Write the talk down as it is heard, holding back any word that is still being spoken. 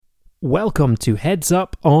Welcome to Heads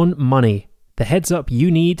Up on Money, the heads up you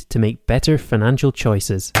need to make better financial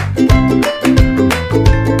choices.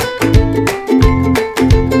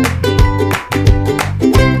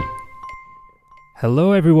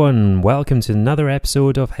 Hello everyone, welcome to another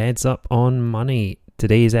episode of Heads Up on Money.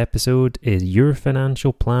 Today's episode is your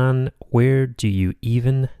financial plan. Where do you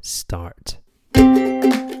even start?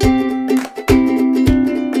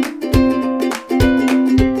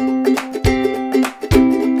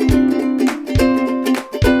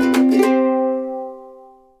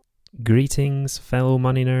 Greetings, fellow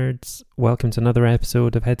money nerds. Welcome to another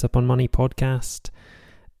episode of Heads Up on Money podcast.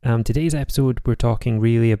 Today's episode, we're talking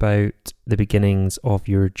really about the beginnings of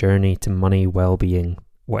your journey to money well-being,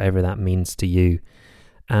 whatever that means to you.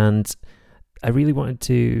 And I really wanted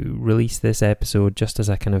to release this episode just as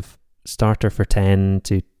a kind of starter for 10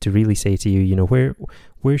 to really say to you,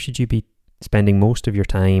 where should you be spending most of your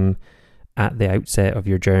time at the outset of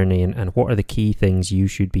your journey, and what are the key things you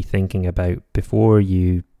should be thinking about before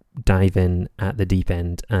you dive in at the deep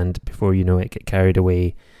end, and before you know it, get carried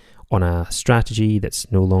away on a strategy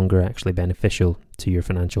that's no longer actually beneficial to your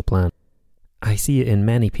financial plan. I see it in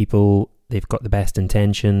many people. They've got the best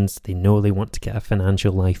intentions, they know they want to get a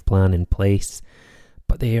financial life plan in place,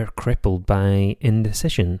 but they are crippled by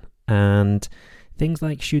indecision and things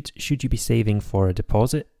like should you be saving for a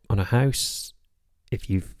deposit on a house? If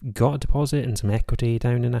you've got a deposit and some equity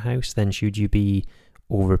down in a house, then should you be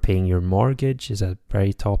overpaying your mortgage? Is a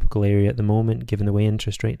very topical area at the moment given the way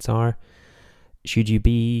interest rates are. Should you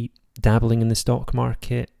be dabbling in the stock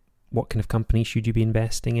market? What kind of company should you be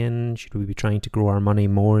investing in? Should we be trying to grow our money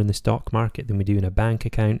more in the stock market than we do in a bank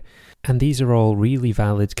account? And these are all really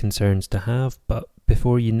valid concerns to have, but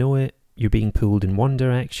before you know it, you're being pulled in one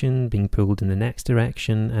direction, being pulled in the next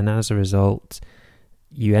direction, and as a result,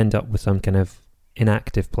 you end up with some kind of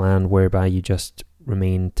inactive plan whereby you just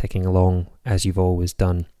remain ticking along as you've always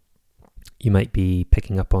done. You might be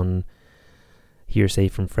picking up on hearsay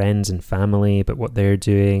from friends and family about what they're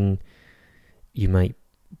doing. You might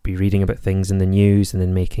be reading about things in the news and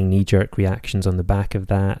then making knee-jerk reactions on the back of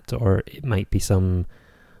that, or it might be some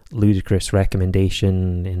ludicrous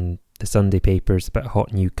recommendation in the Sunday papers about a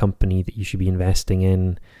hot new company that you should be investing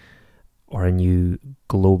in, or a new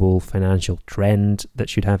global financial trend that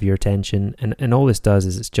should have your attention. And all this does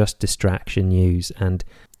is it's just distraction news, and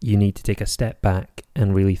you need to take a step back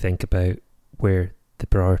and really think about where the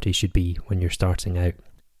priority should be when you're starting out.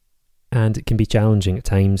 And it can be challenging at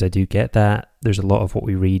times, I do get that. There's a lot of what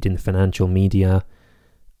we read in the financial media,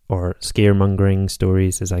 or scaremongering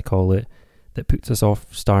stories as I call it, that puts us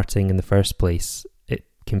off starting in the first place. It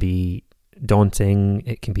can be daunting,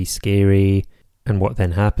 it can be scary, and what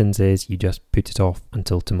then happens is you just put it off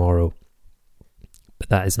until tomorrow. But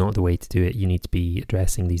that is not the way to do it. You need to be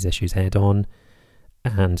addressing these issues head on.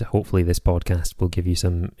 And hopefully this podcast will give you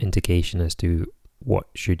some indication as to what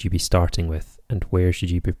should you be starting with and where should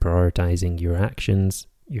you be prioritizing your actions,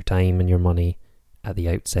 your time and your money at the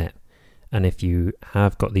outset. And if you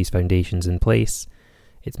have got these foundations in place,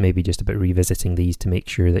 it's maybe just about revisiting these to make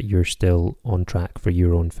sure that you're still on track for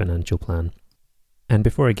your own financial plan. And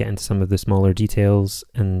before I get into some of the smaller details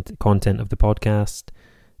and content of the podcast,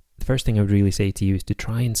 the first thing I would really say to you is to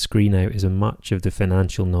try and screen out as much of the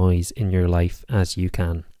financial noise in your life as you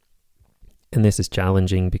can. And this is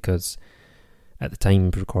challenging because at the time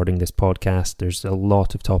of recording this podcast, there's a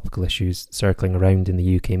lot of topical issues circling around in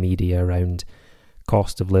the UK media around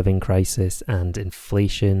cost of living crisis and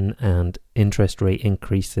inflation and interest rate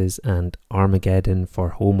increases and Armageddon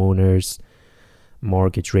for homeowners,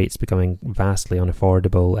 mortgage rates becoming vastly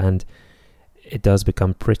unaffordable, and it does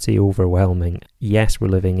become pretty overwhelming. Yes, we're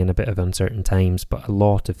living in a bit of uncertain times, but a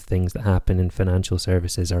lot of things that happen in financial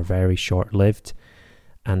services are very short-lived,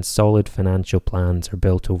 and solid financial plans are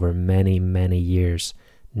built over many, many years,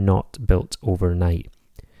 not built overnight.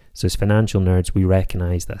 So as financial nerds, we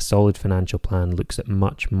recognise that a solid financial plan looks at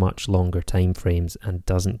much, much longer time frames and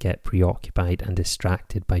doesn't get preoccupied and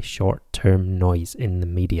distracted by short-term noise in the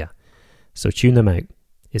media. So tune them out,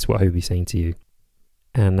 is what I would be saying to you.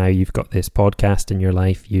 And now you've got this podcast in your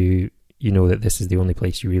life, you know that this is the only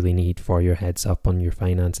place you really need for your heads up on your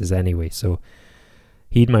finances anyway. So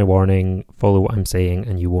heed my warning, follow what I'm saying,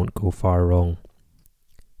 and you won't go far wrong.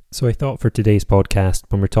 So I thought for today's podcast,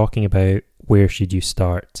 when we're talking about where should you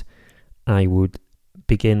start, I would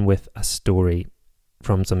begin with a story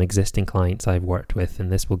from some existing clients I've worked with, and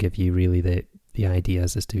this will give you really the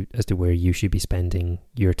ideas as to where you should be spending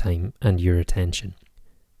your time and your attention.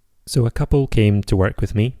 So a couple came to work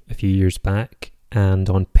with me a few years back, and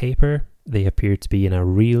on paper they appeared to be in a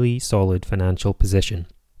really solid financial position.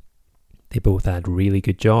 They both had really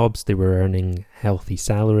good jobs. They were earning healthy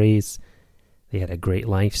salaries. They had a great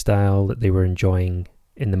lifestyle that they were enjoying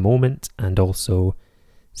in the moment, and also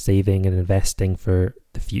saving and investing for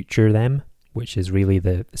the future them, which is really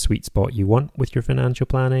the sweet spot you want with your financial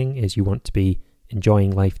planning. Is you want to be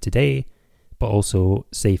enjoying life today, but also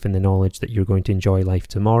safe in the knowledge that you're going to enjoy life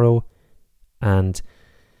tomorrow. And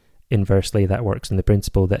inversely, that works in the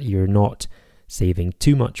principle that you're not saving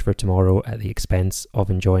too much for tomorrow at the expense of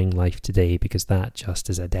enjoying life today, because that just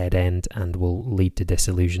is a dead end and will lead to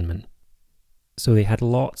disillusionment. So they had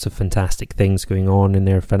lots of fantastic things going on in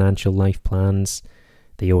their financial life plans.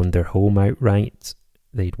 They owned their home outright.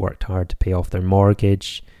 They'd worked hard to pay off their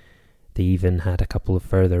mortgage. They even had a couple of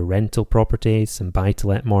further rental properties, some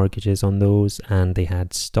buy-to-let mortgages on those, and they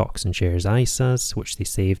had stocks and shares ISAs, which they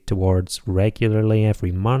saved towards regularly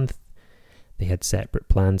every month. They had separate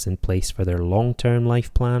plans in place for their long-term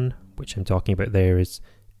life plan, which I'm talking about there is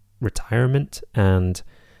retirement, and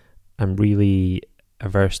I'm really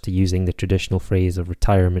averse to using the traditional phrase of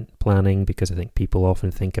retirement planning, because I think people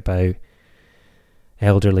often think about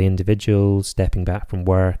elderly individuals stepping back from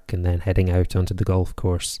work and then heading out onto the golf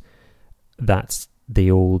course. That's the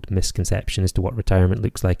old misconception as to what retirement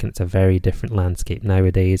looks like, and it's a very different landscape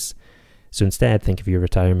nowadays. So instead, think of your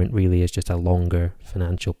retirement really as just a longer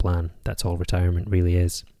financial plan. That's all retirement really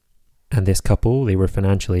is. And this couple, they were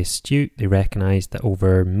financially astute. They recognised that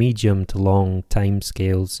over medium to long time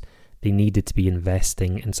scales, they needed to be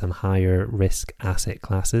investing in some higher risk asset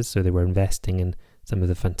classes. So they were investing in some of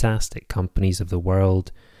the fantastic companies of the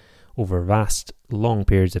world over vast, long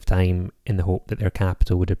periods of time in the hope that their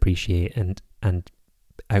capital would appreciate and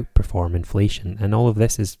outperform inflation. And all of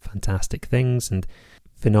this is fantastic things and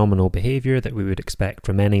phenomenal behaviour that we would expect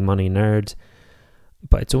from any money nerd.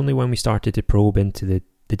 But it's only when we started to probe into the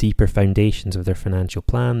deeper foundations of their financial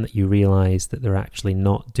plan that you realise that they're actually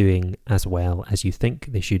not doing as well as you think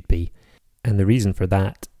they should be. And the reason for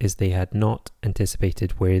that is they had not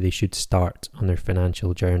anticipated where they should start on their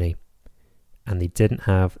financial journey. And they didn't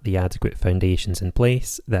have the adequate foundations in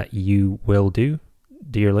place that you will do,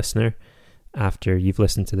 dear listener, after you've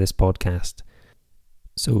listened to this podcast.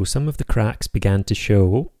 So some of the cracks began to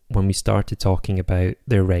show when we started talking about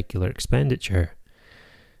their regular expenditure.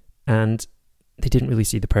 And they didn't really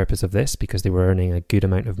see the purpose of this because they were earning a good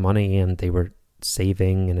amount of money and they were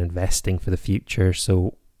saving and investing for the future.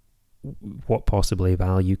 So what possibly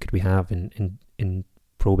value could we have in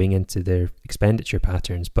probing into their expenditure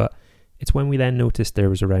patterns? But it's when we then noticed there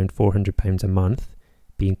was around £400 a month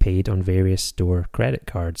being paid on various store credit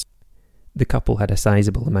cards. The couple had a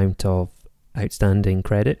sizable amount of outstanding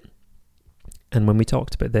credit, and when we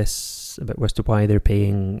talked about this, about as to why they're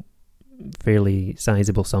paying fairly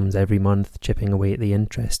sizable sums every month, chipping away at the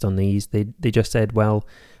interest on these, they just said, well,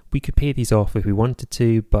 we could pay these off if we wanted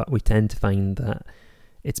to, but we tend to find that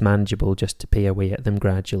it's manageable just to pay away at them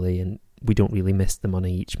gradually, and we don't really miss the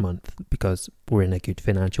money each month because we're in a good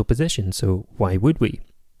financial position, so why would we?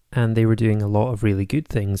 And they were doing a lot of really good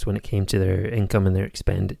things when it came to their income and their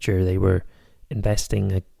expenditure. They were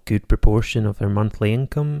investing a good proportion of their monthly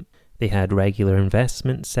income. They had regular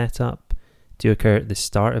investments set up to occur at the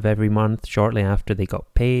start of every month, shortly after they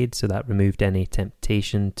got paid, so that removed any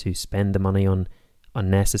temptation to spend the money on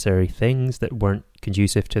unnecessary things that weren't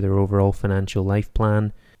conducive to their overall financial life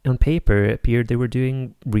plan. On paper, it appeared they were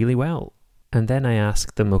doing really well. And then I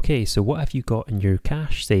asked them, okay, so what have you got in your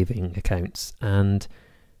cash saving accounts? And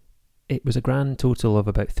it was a grand total of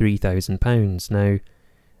about £3,000. Now,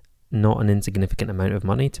 not an insignificant amount of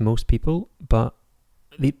money to most people, but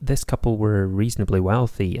this couple were reasonably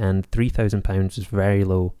wealthy, and £3,000 was very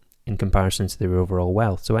low in comparison to their overall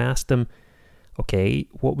wealth. So I asked them, okay,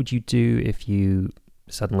 what would you do if you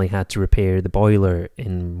suddenly had to repair the boiler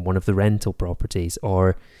in one of the rental properties,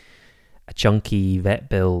 or a chunky vet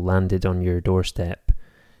bill landed on your doorstep?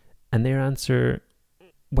 And their answer,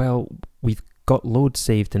 well, we've got loads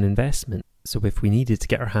saved in investment, so if we needed to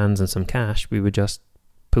get our hands on some cash, we would just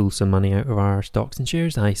pull some money out of our stocks and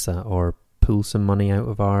shares ISA, or pull some money out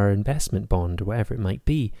of our investment bond, or whatever it might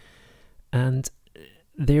be. And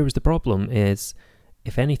there was the problem, is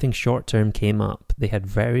if anything short-term came up, they had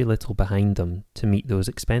very little behind them to meet those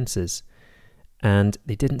expenses. And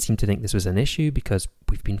they didn't seem to think this was an issue because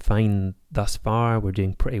we've been fine thus far, we're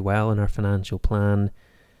doing pretty well in our financial plan.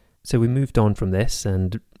 So we moved on from this,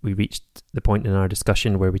 and we reached the point in our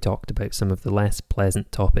discussion where we talked about some of the less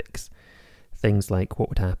pleasant topics. Things like what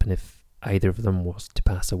would happen if either of them was to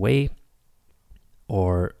pass away,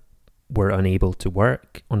 or were unable to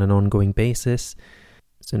work on an ongoing basis.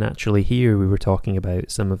 So naturally here we were talking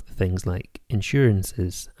about some of the things like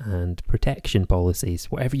insurances and protection policies,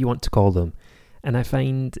 whatever you want to call them. And I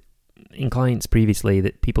find in clients previously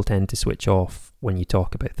that people tend to switch off when you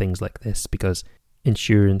talk about things like this, because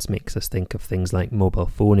insurance makes us think of things like mobile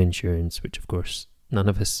phone insurance, which of course none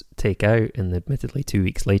of us take out, and admittedly 2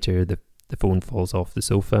 weeks later the phone falls off the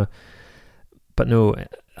sofa. But no,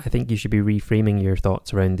 I think you should be reframing your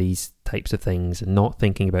thoughts around these types of things and not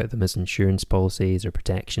thinking about them as insurance policies or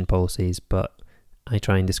protection policies, but I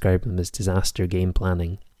try and describe them as disaster game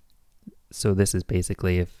planning. So this is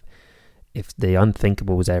basically if the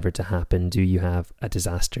unthinkable was ever to happen, do you have a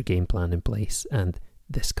disaster game plan in place? And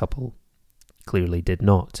this couple clearly did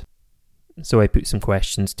not. So I put some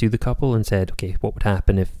questions to the couple and said, okay, what would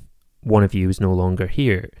happen if one of you is no longer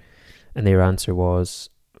here? And their answer was,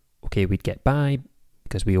 okay, we'd get by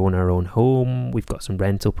because we own our own home. We've got some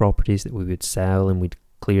rental properties that we would sell and we'd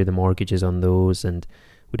clear the mortgages on those and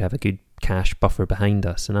we'd have a good cash buffer behind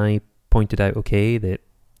us. And I pointed out, okay, that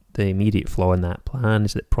the immediate flaw in that plan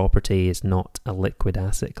is that property is not a liquid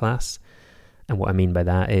asset class. And what I mean by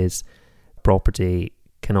that is property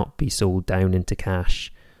cannot be sold down into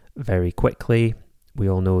cash very quickly. We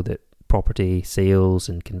all know that property sales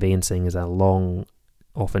and conveyancing is a long,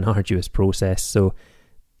 often arduous process. So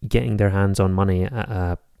getting their hands on money at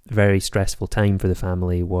a very stressful time for the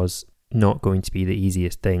family was not going to be the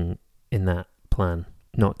easiest thing in that plan.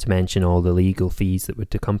 Not to mention all the legal fees that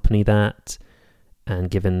would accompany that.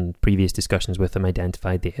 And given previous discussions with them,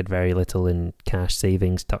 identified they had very little in cash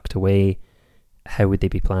savings tucked away. How would they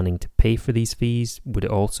be planning to pay for these fees? Would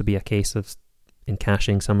it also be a case of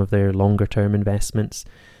encashing some of their longer term investments?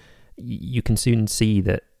 You can soon see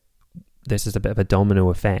that this is a bit of a domino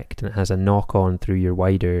effect, and it has a knock on through your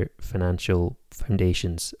wider financial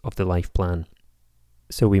foundations of the life plan.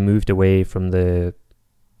 So we moved away from the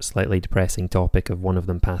slightly depressing topic of one of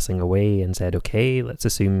them passing away and said, okay, let's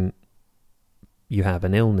assume you have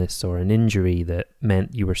an illness or an injury that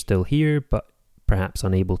meant you were still here but perhaps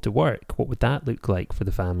unable to work. What would that look like for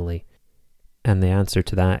the family? And the answer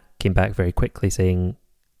to that came back very quickly saying,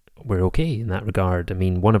 we're okay in that regard. I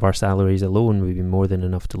mean, one of our salaries alone would be more than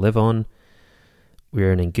enough to live on.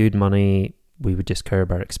 We're earning good money. We would just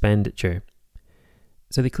curb our expenditure.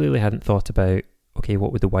 So they clearly hadn't thought about, okay,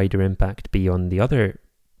 what would the wider impact be on the other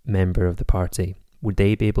member of the party? Would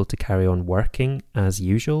they be able to carry on working as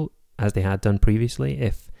usual, as they had done previously,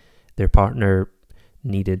 if their partner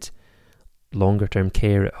needed longer term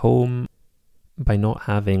care at home? By not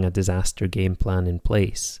having a disaster game plan in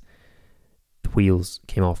place, the wheels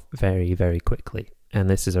came off very, very quickly. And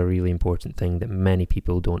this is a really important thing that many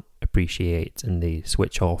people don't appreciate, and they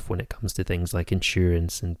switch off when it comes to things like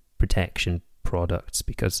insurance and protection products,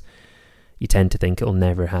 because you tend to think it'll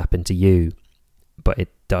never happen to you, but it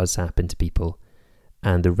does happen to people.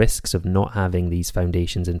 And the risks of not having these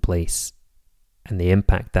foundations in place and the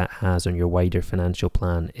impact that has on your wider financial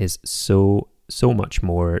plan is so much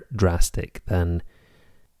more drastic than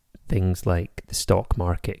things like the stock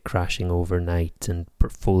market crashing overnight and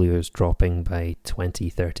portfolios dropping by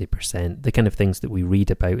 20-30%, the kind of things that we read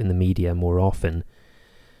about in the media more often.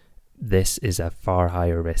 This is a far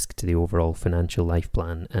higher risk to the overall financial life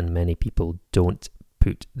plan, and many people don't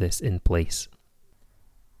put this in place.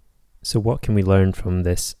 So what can we learn from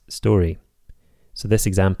this story? So this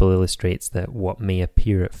example illustrates that what may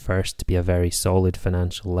appear at first to be a very solid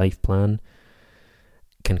financial life plan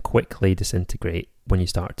can quickly disintegrate when you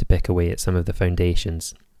start to pick away at some of the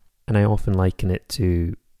foundations. And I often liken it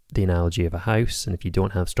to the analogy of a house, and if you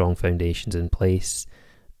don't have strong foundations in place,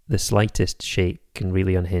 the slightest shake can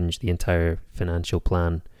really unhinge the entire financial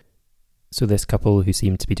plan. So this couple, who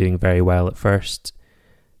seemed to be doing very well at first,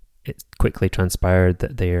 it quickly transpired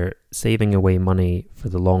that they're saving away money for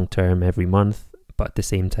the long term every month, but at the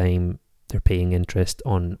same time they're paying interest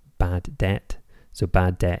on bad debt. So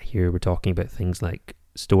bad debt here, we're talking about things like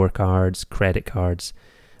store cards, credit cards,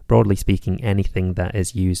 broadly speaking, anything that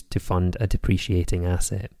is used to fund a depreciating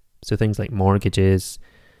asset. So things like mortgages,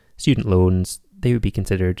 student loans, they would be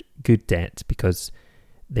considered good debt because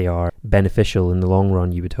they are beneficial in the long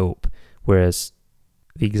run, you would hope. Whereas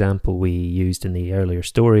the example we used in the earlier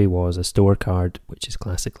story was a store card, which is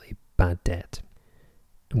classically bad debt.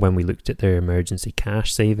 When we looked at their emergency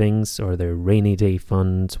cash savings or their rainy day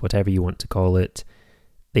fund, whatever you want to call it,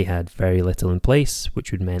 they had very little in place,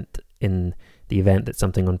 which would meant in the event that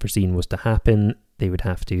something unforeseen was to happen, they would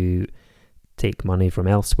have to take money from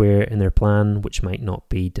elsewhere in their plan, which might not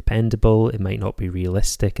be dependable, it might not be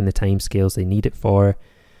realistic in the timescales they need it for.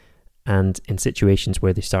 And in situations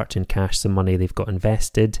where they start to encash some money they've got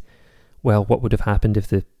invested, well, what would have happened if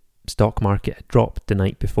the stock market had dropped the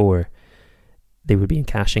night before? They would be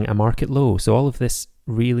encashing a market low. So all of this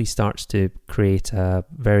really starts to create a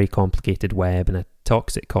very complicated web and a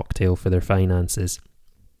toxic cocktail for their finances.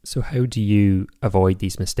 So how do you avoid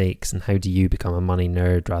these mistakes, and how do you become a money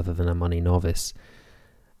nerd rather than a money novice?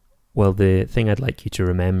 Well, the thing I'd like you to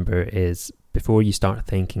remember is, before you start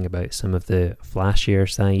thinking about some of the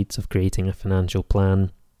flashier sides of creating a financial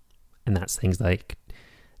plan, and that's things like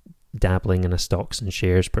dabbling in a stocks and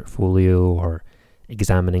shares portfolio or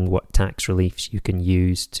examining what tax reliefs you can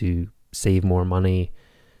use to save more money,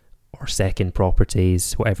 or second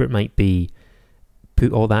properties, whatever it might be,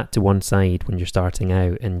 put all that to one side when you're starting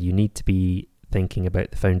out, and you need to be thinking about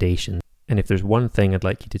the foundation. And if there's one thing I'd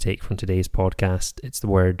like you to take from today's podcast, it's the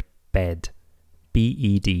word bed.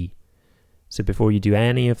 B-E-D. So before you do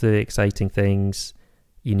any of the exciting things,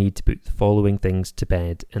 you need to put the following things to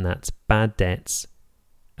bed, and that's bad debts,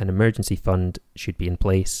 an emergency fund should be in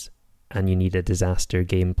place, and you need a disaster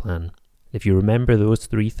game plan. If you remember those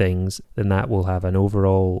three things, then that will have an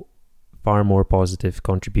overall far more positive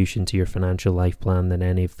contribution to your financial life plan than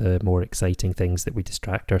any of the more exciting things that we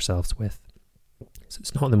distract ourselves with. So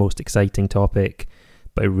it's not the most exciting topic,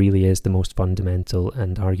 but it really is the most fundamental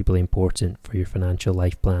and arguably important for your financial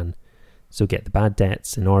life plan. So get the bad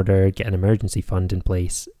debts in order, get an emergency fund in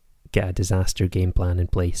place, get a disaster game plan in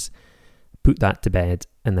place, put that to bed,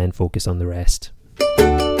 and then focus on the rest.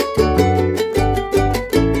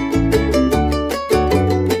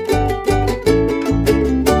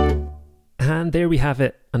 And there we have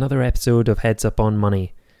it, another episode of Heads Up on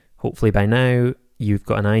Money. Hopefully by now you've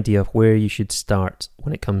got an idea of where you should start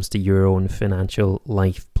when it comes to your own financial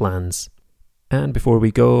life plans. And before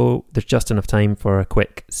we go, there's just enough time for a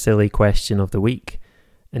quick silly question of the week.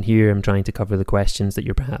 And here I'm trying to cover the questions that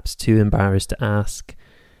you're perhaps too embarrassed to ask,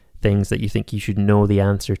 things that you think you should know the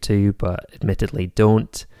answer to but admittedly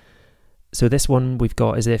don't. So this one we've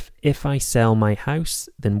got is, if I sell my house,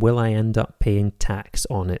 then will I end up paying tax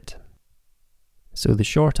on it? So the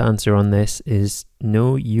short answer on this is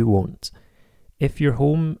no, you won't. If your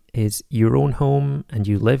home is your own home and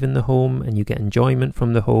you live in the home and you get enjoyment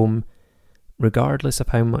from the home, regardless of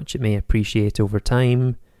how much it may appreciate over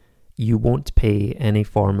time, you won't pay any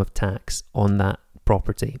form of tax on that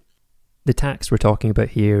property. The tax we're talking about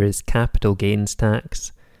here is capital gains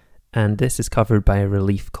tax, and this is covered by a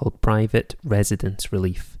relief called private residence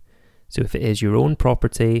relief. So if it is your own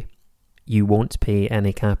property, you won't pay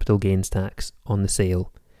any capital gains tax on the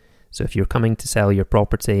sale. So if you're coming to sell your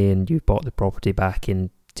property and you bought the property back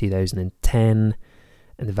in 2010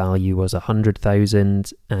 and the value was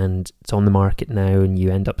 100,000 and it's on the market now and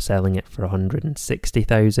you end up selling it for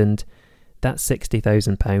 160,000, that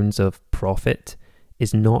 £60,000 of profit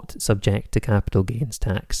is not subject to capital gains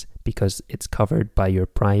tax because it's covered by your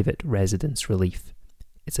private residence relief.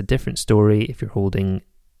 It's a different story if you're holding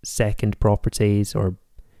second properties or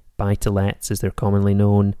buy-to-lets as they're commonly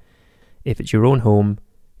known. If it's your own home,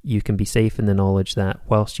 you can be safe in the knowledge that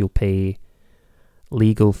whilst you'll pay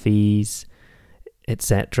legal fees,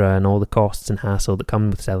 etc., and all the costs and hassle that come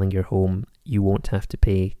with selling your home, you won't have to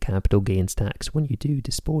pay capital gains tax when you do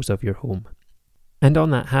dispose of your home. And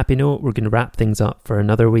on that happy note, we're going to wrap things up for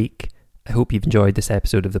another week. I hope you've enjoyed this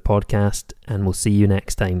episode of the podcast, and we'll see you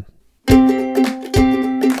next time.